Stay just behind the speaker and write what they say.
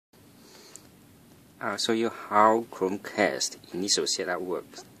I'll show you how Chromecast initial setup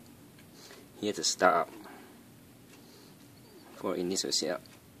works. Here's the startup for initial setup.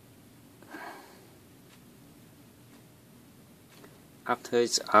 After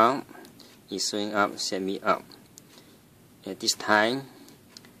it's up, it's showing up set me up. At this time,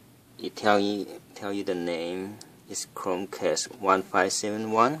 it tell you the name is Chromecast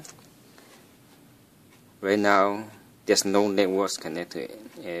 1571. Right now, there's no networks connected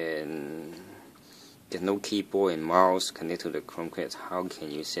and there's no keyboard and mouse connected to the Chromecast. How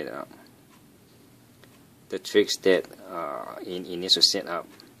can you set it up? The tricks that in initial setup,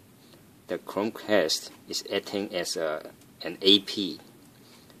 the Chromecast is acting as an AP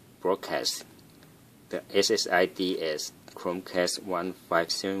broadcast. The SSID as Chromecast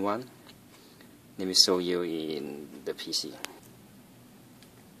 1571. Let me show you in the PC.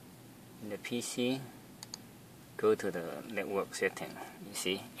 In the PC, go to the network setting. You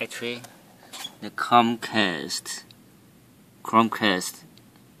see, actually, the Chromecast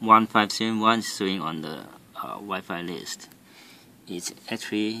 1571 is showing on the Wi-Fi list. It's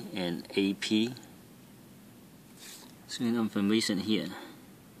actually an AP. Showing information here.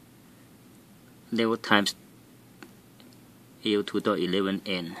 Level times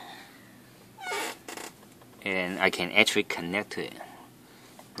AO2.11n, and I can actually connect to it.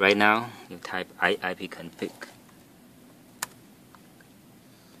 Right now, you type IP config.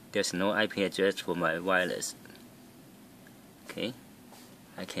 There's no IP address for my wireless. Okay,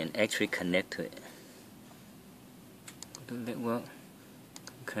 I can actually connect to it. Go to network,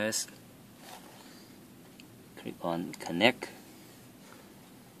 Chromecast, click on connect.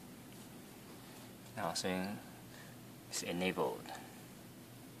 Now saying it's enabled.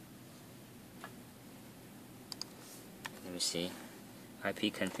 Let me see.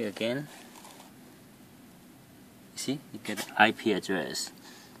 IP config again. You see, you get the IP address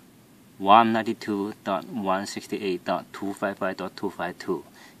 192.168.255.252.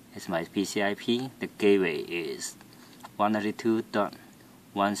 It's my PC IP. The gateway is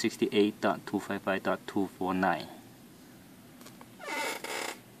 192.168.255.249.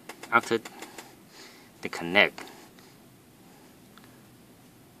 After the connect,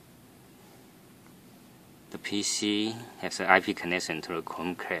 the PC has an IP connection to the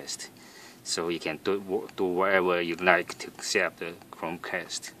Chromecast, so you can do whatever you like to set up the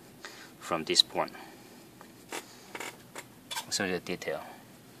Chromecast from this point. I'll show you the detail.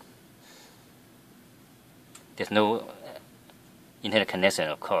 There's no internet connection,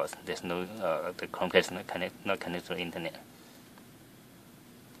 of course. There's no the Chromecast is not connected to the internet.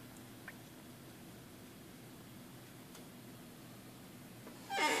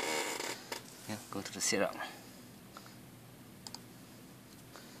 Go to the setup.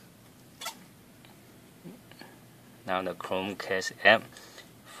 Now the Chromecast app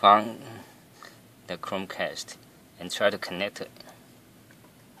found the Chromecast and try to connect it.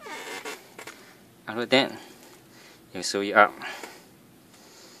 After that, it will show you up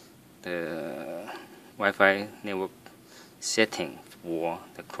the Wi-Fi network setting for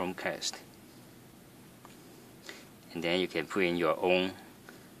the Chromecast, and then you can put in your own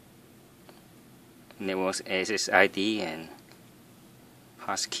network SSID and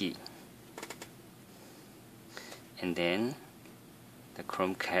passkey, and then the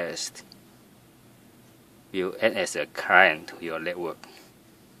Chromecast will act as a client to your network.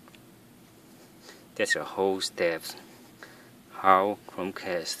 That's the whole steps how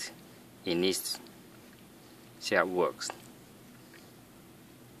Chromecast in this setup works.